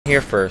here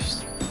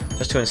first,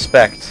 just to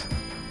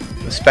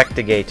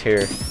inspectigate here.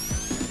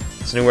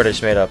 It's a new word I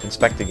just made up.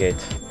 Inspectigate.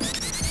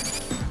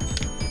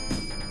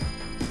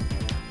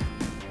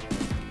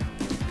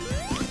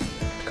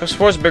 Comes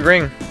towards the big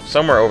ring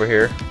somewhere over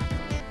here.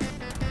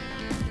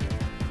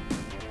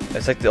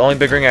 It's like the only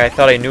big ring I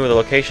thought I knew the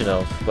location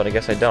of, but I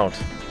guess I don't.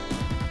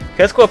 Okay,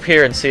 let's go up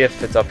here and see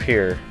if it's up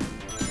here.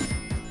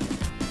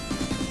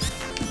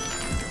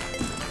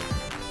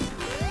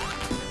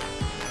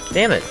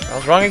 Damn it, I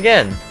was wrong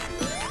again.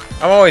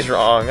 I'm always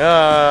wrong.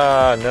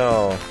 Ah,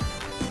 no.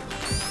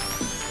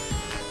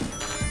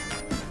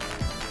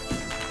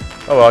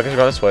 Oh well, I guess we're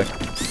going this way.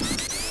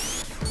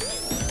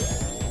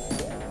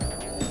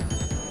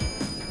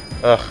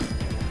 Ugh,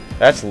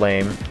 that's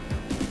lame.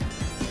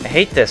 I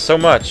hate this so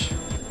much.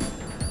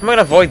 How am I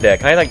gonna avoid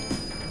that? Can I like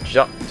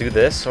do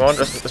this? Well,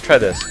 let's try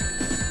this.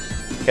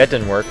 Okay, that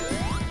didn't work.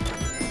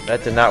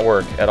 That did not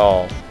work at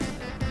all.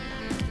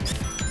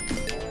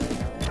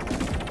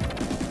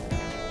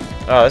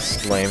 Oh, this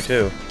is lame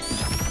too.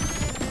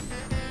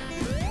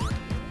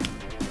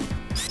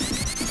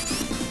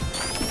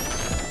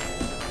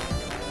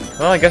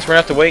 Well, I guess we're gonna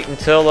have to wait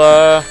until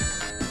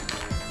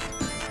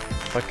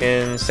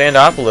fucking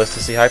Sandopolis to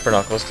see Hyper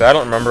Knuckles, because I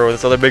don't remember where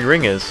this other big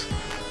ring is.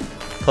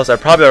 Plus, I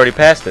probably already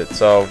passed it,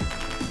 so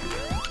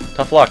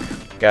tough luck,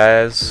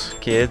 guys,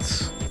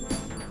 kids.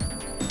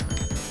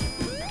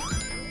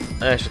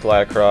 I should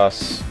glide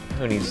across.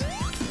 Who needs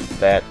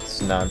that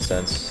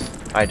nonsense?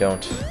 I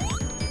don't.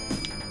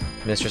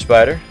 Mr.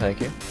 Spider,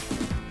 thank you.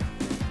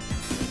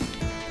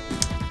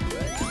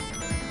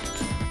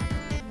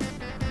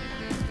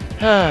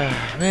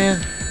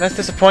 Man, that's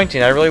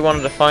disappointing. I really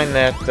wanted to find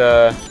that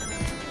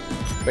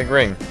big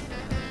ring.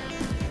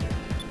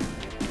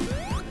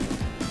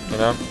 You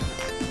know?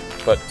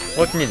 But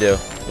what can you do?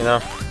 You know?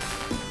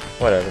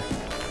 Whatever.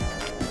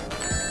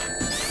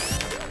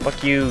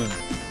 Fuck you,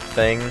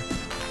 thing.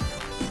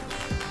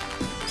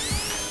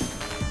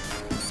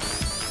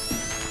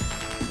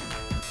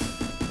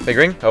 Big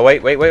ring? Oh,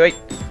 wait.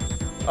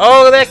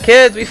 Oh, look at that,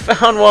 kids! We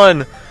found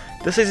one!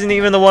 This isn't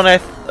even the one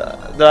that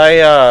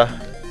I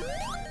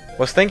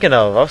was thinking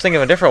of. I was thinking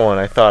of a different one.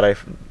 I thought I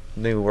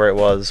knew where it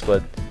was,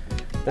 but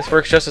this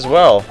works just as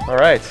well.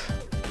 Alright.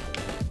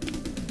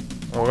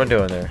 What we're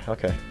doing there.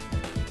 Okay.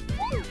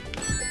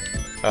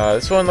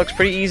 This one looks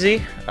pretty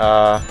easy.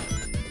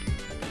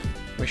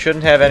 We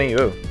shouldn't have any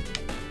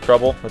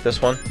trouble with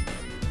this one.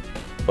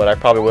 But I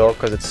probably will,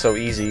 because it's so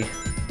easy.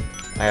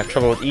 I have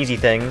trouble with easy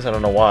things. I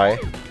don't know why.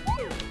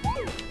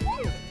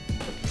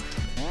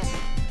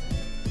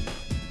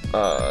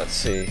 Let's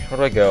see. Where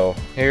do I go?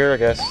 Here, I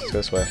guess. Let's go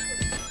this way.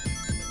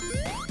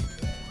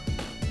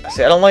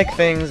 See, I don't like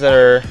things that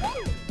are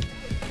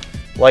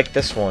like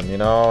this one, you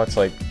know? It's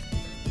like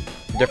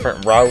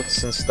different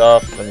routes and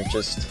stuff, and it's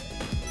just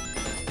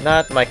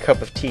not my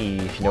cup of tea,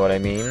 if you know what I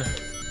mean.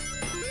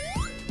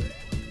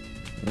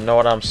 Know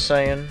what I'm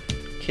saying,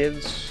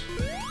 kids?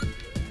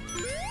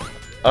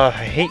 I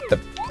hate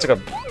it's like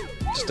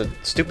just a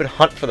stupid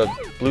hunt for the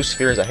blue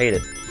spheres. I hate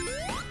it.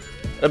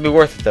 It'll be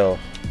worth it though.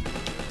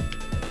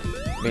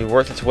 It'll be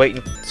worth its weight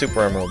in super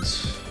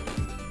emeralds.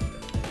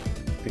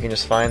 If we can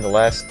just find the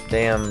last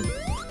damn.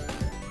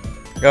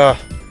 Ugh.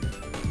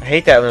 I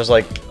hate that when there's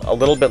like a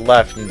little bit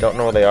left and you don't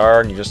know where they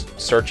are and you're just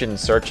searching and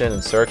searching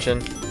and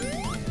searching.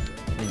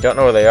 And you don't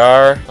know where they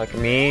are, like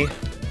me.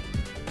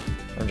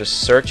 I'm just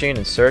searching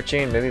and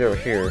searching. Maybe they're over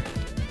here.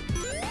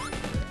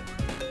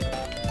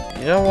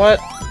 You know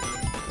what?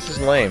 This is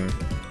lame.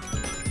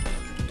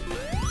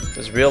 This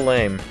is real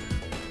lame.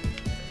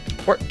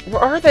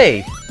 Where are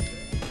they?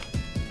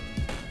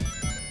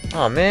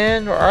 Oh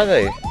man, where are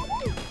they?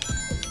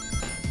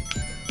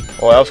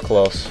 Oh, that was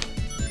close.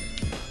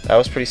 That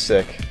was pretty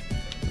sick.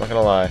 I'm not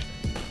gonna lie.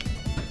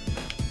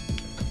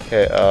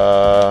 Okay,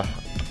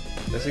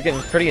 this is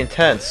getting pretty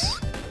intense.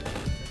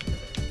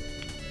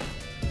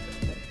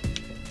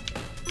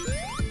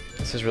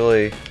 This is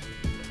really...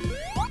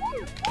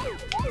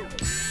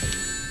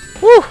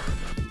 Woo!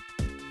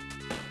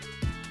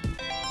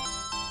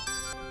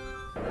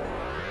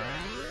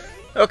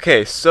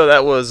 Okay, so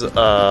that was,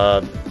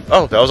 oh,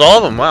 that was all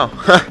of them, wow.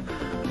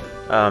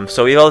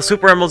 So we have all the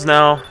Super Emeralds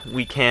now.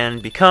 We can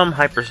become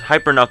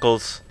Hyper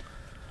Knuckles.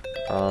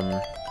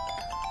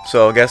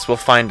 So I guess we'll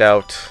find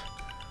out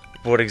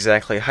what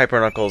exactly Hyper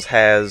Knuckles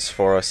has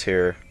for us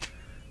here.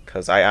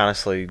 Because I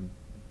honestly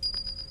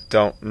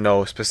don't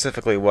know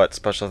specifically what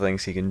special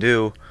things he can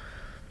do.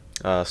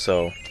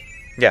 So,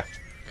 yeah.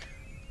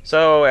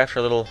 So, after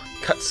a little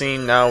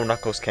cutscene, now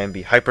Knuckles can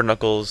be Hyper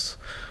Knuckles.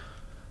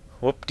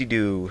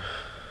 Whoop-de-doo.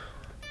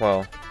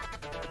 Well,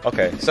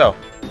 okay, so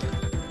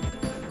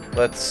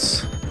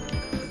let's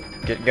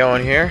get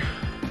going here.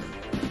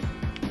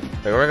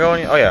 Wait, where are we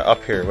going? Oh yeah,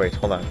 up here. Wait,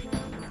 hold on.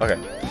 Okay.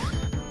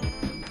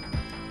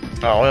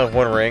 Oh, I only have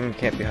one ring.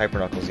 Can't be Hyper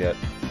Knuckles yet.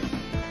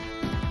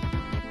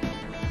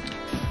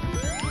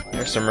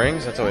 There's some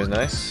rings. That's always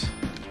nice.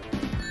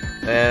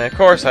 And of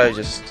course, I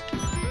just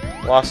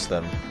lost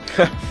them.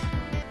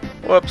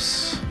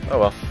 Whoops. Oh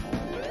well.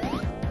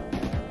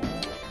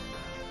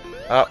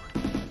 Oh.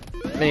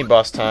 mini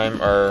boss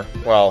time, or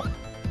well,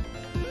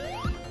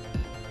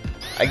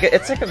 I get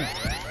it's like a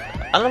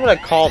I don't know what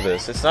I'd call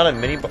this. It's not a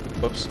mini.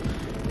 Whoops.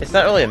 It's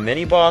not really a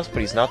mini boss, but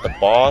he's not the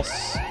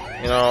boss.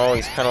 You know,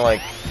 he's kind of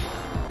like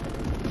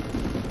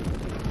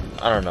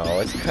I don't know.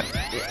 It's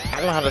I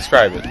don't know how to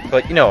describe it,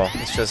 but you know,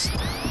 it's just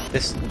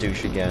this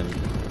douche again.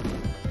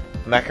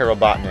 Mecha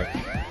Robotnik.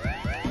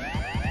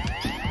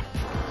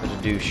 Such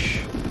a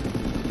douche.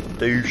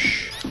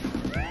 Douche.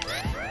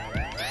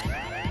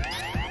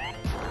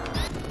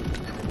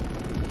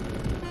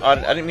 Oh, I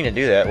didn't mean to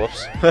do that.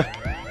 Whoops.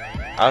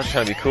 I was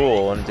trying to be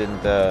cool and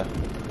didn't.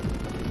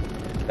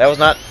 That was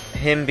not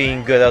him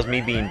being good. That was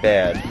me being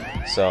bad.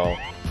 So,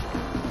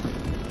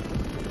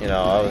 you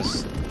know, I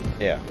was.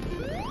 Yeah.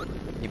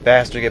 You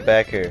bastard, get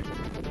back here.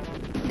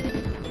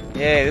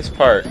 Yay, this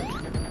part.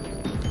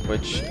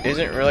 Which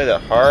isn't really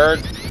that hard.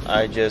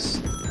 I don't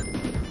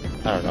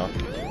know.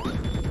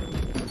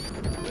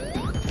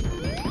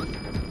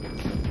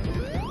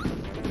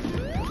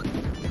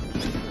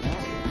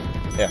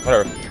 Yeah,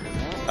 whatever.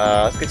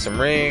 Let's get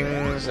some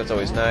rings. That's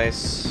always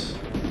nice.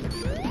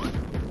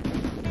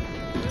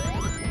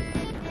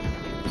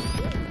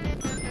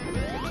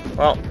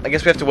 Well, I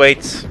guess we have to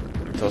wait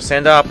until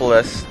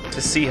Sandopolis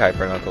to see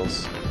Hyper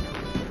Knuckles.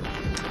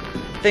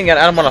 Then again,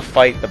 I don't want to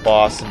fight the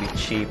boss and be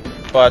cheap.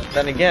 But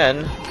then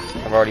again,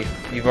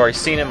 you've already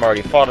seen him,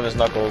 already fought him as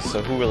Knuckles,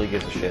 so who really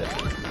gives a shit?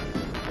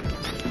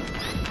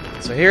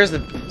 So here's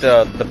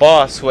the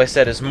boss, who I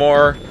said is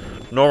more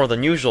normal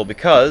than usual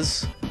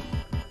because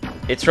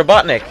it's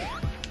Robotnik.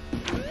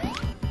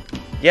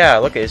 Yeah,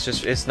 look,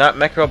 it's not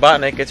Mecha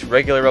Robotnik, it's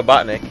regular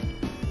Robotnik.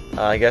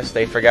 I guess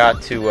they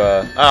forgot to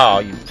oh,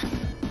 you.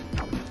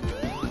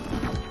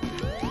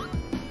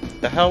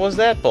 The hell was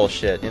that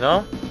bullshit, you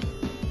know?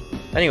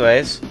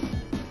 Anyways,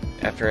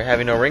 after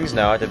having no rings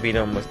now, I have to beat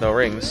him with no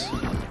rings.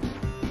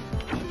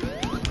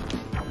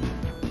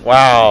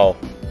 Wow.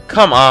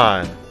 Come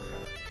on.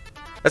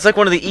 That's like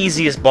one of the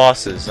easiest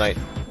bosses. I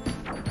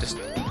just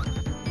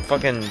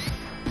fucking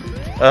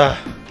ugh.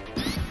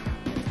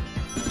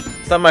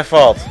 It's not my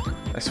fault.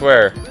 I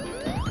swear.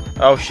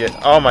 Oh shit.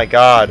 Oh my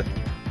god.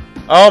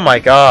 Oh my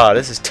god.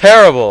 This is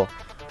terrible.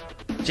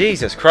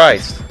 Jesus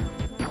Christ.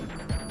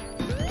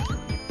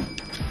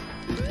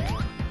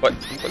 What?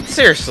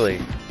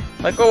 Seriously?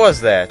 Like, what was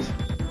that?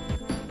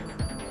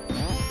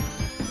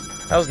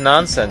 That was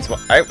nonsense.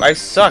 I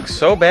suck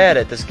so bad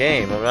at this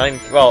game. I'm not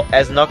even, well,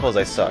 as Knuckles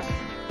I suck.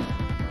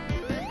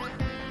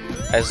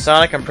 As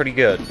Sonic I'm pretty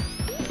good.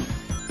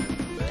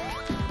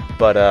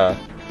 But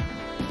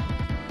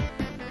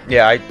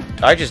yeah,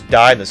 I just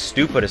died in the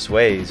stupidest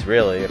ways,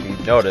 really, if you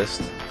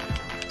noticed.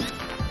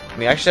 I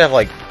mean, I should have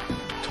like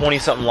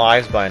 20-something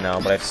lives by now,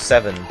 but I have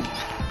 7.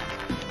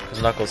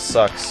 Because Knuckles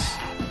sucks.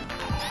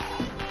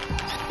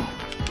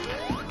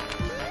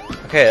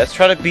 Okay, let's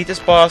try to beat this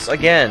boss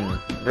again.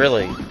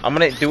 Really. I'm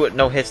gonna do it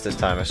no hits this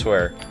time, I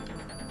swear.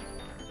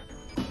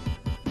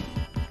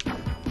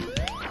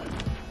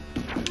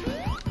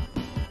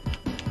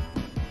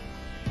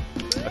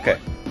 Okay.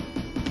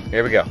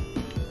 Here we go.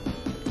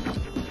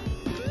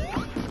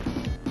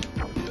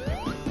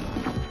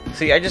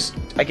 See, I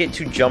get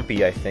too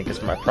jumpy, I think,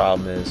 is my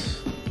problem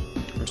is.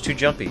 I'm just too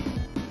jumpy.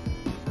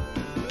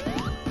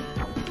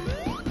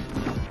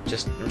 I'm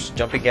just a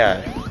jumpy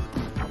guy.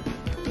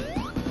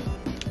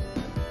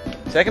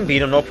 See, I can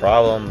beat him, no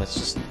problem. It's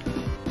just,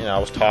 you know, I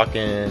was talking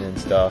and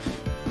stuff.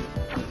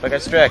 So I got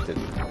distracted.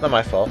 Not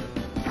my fault.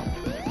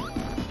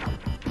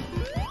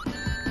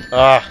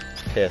 Ah,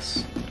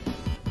 piss.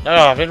 No,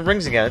 I did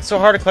rings again. It's so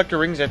hard to collect your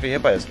rings after you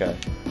get hit by this guy.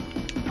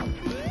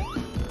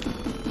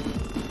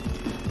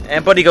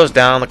 And Buddy goes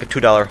down like a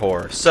 $2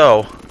 whore.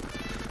 So,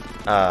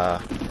 yeah,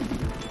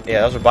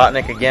 that was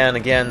Robotnik again.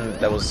 Again,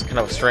 that was kind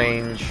of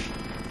strange.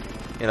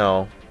 You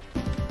know,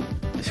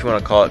 if you want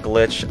to call it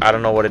glitch, I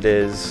don't know what it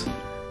is.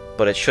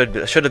 But it should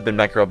have been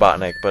Mecha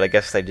Robotnik, but I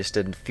guess they just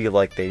didn't feel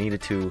like they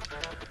needed to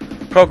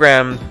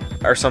program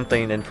or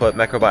something and put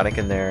Mecha Robotnik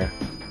in there.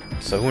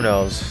 So who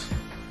knows?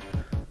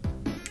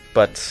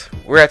 But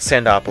we're at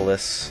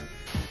Sandopolis,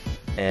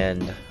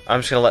 and I'm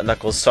just gonna let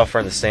Knuckles suffer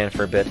in the sand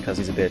for a bit because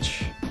he's a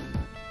bitch.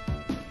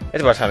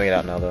 It's about time to get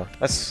out now, though.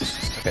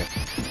 Okay.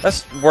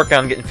 Let's work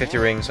on getting 50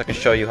 rings so I can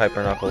show you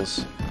Hyper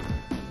Knuckles,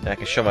 and I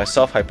can show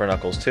myself Hyper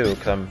Knuckles too,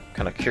 because I'm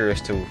kind of curious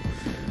to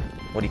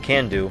what he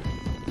can do.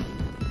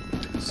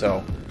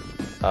 So,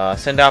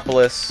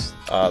 Sandopolis,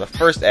 the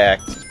first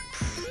act,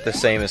 the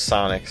same as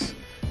Sonic's,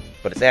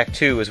 but it's Act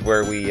 2 is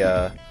where we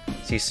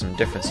see some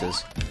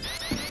differences.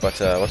 But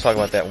we'll talk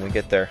about that when we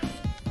get there.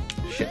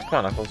 Shit, come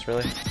on, Knuckles,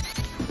 really?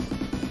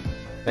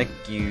 Thank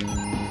you.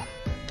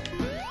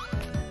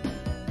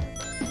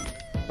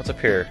 What's up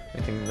here?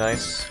 Anything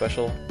nice,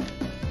 special?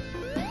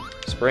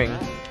 Spring.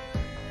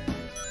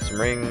 Some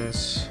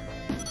rings.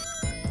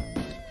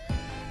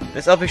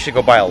 This LP should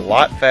go by a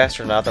lot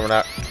faster now that we're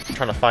not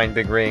trying to find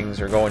big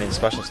rings or going in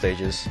special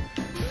stages.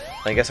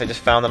 I guess I just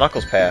found the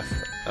Knuckles path.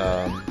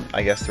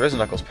 I guess there is a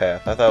Knuckles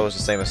path. I thought it was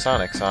the same as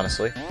Sonic's,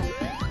 honestly.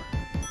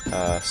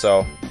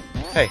 So,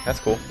 hey, that's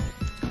cool.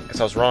 Guess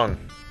I was wrong.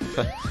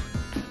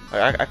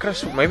 I could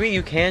have. Maybe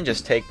you can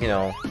just take, you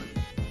know,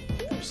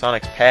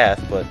 Sonic's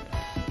path, but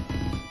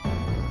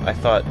I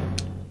thought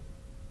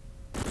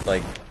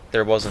like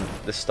there wasn't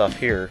this stuff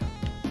here.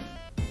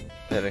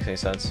 If that makes any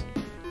sense.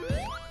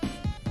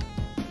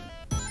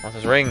 Want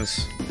those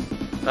rings?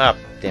 Ah,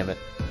 damn it.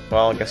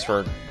 Well, I guess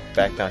we're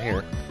back down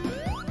here.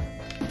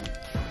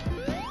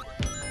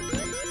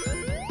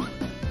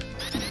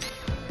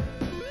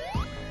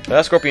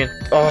 That scorpion.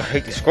 Oh, I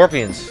hate these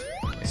scorpions.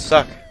 They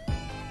suck.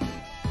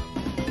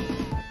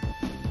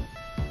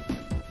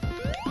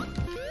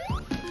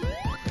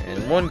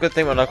 And one good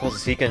thing about Knuckles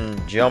is he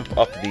can jump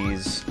up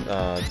these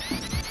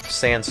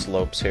sand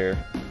slopes here.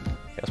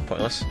 That's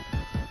pointless.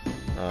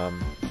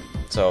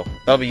 So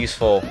that'll be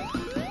useful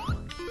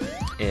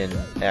in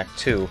Act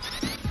 2.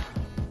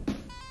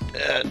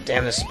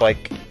 Damn this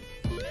spike.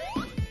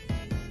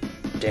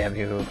 Damn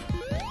you.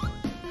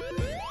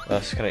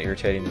 That's kind of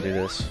irritating to do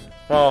this.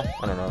 Well,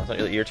 I don't know. It's not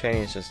really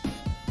irritating. It's just...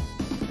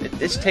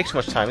 It takes too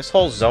much time. This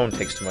whole zone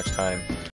takes too much time.